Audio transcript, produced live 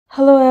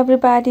Hello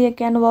everybody,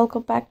 again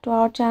welcome back to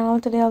our channel.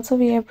 Today also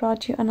we have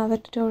brought you another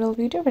tutorial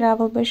video where I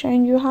will be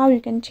showing you how you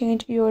can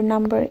change your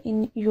number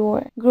in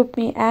your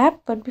GroupMe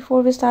app. But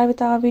before we start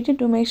with our video,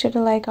 do make sure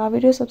to like our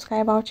video,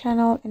 subscribe our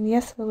channel, and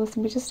yes, we will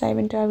simply just dive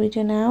into our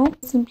video now.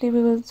 Simply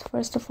we will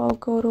first of all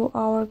go to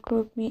our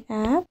GroupMe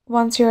app.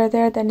 Once you are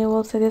there, then you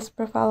will see this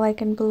profile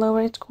icon below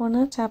right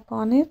corner. Tap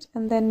on it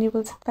and then you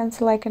will see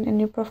pencil icon in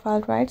your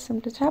profile, right?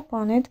 Simply tap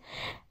on it.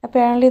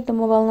 Apparently the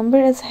mobile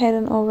number is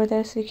hidden over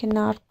there, so you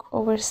cannot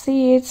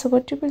oversee it. So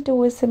what you will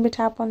do is simply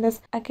tap on this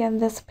again,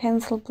 this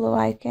pencil blue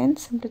icon.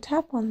 Simply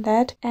tap on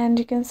that and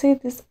you can see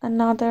this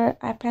another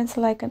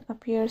pencil icon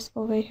appears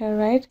over here,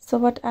 right? So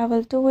what I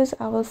will do is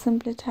I will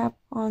simply tap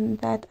on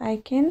that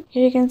icon.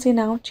 Here you can see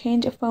now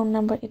change a phone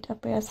number, it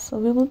appears. So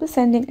we will be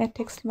sending a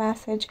text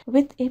message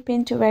with a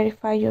pin to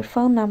verify your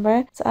phone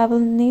number. So I will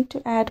need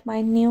to add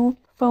my new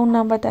phone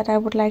number that I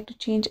would like to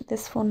change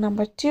this phone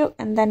number to,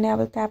 and then I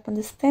will tap on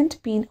the send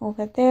pin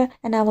over there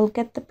and I will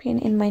get the pin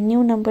in my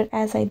new number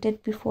as I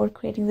did before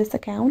creating this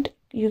account.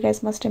 You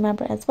guys must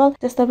remember as well,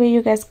 just the way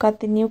you guys got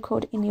the new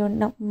code in your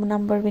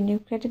number when you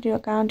created your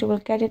account, you will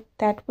get it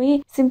that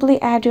way.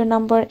 Simply add your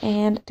number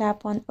and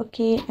tap on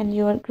OK and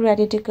you're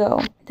ready to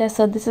go.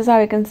 So this is how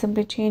you can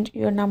simply change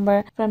your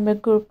number from your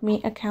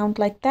GroupMe account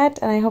like that.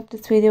 And I hope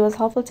this video was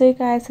helpful to you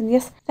guys, and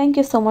yes, thank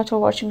you so much for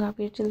watching our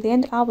video till the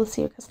end. I will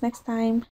see you guys next time.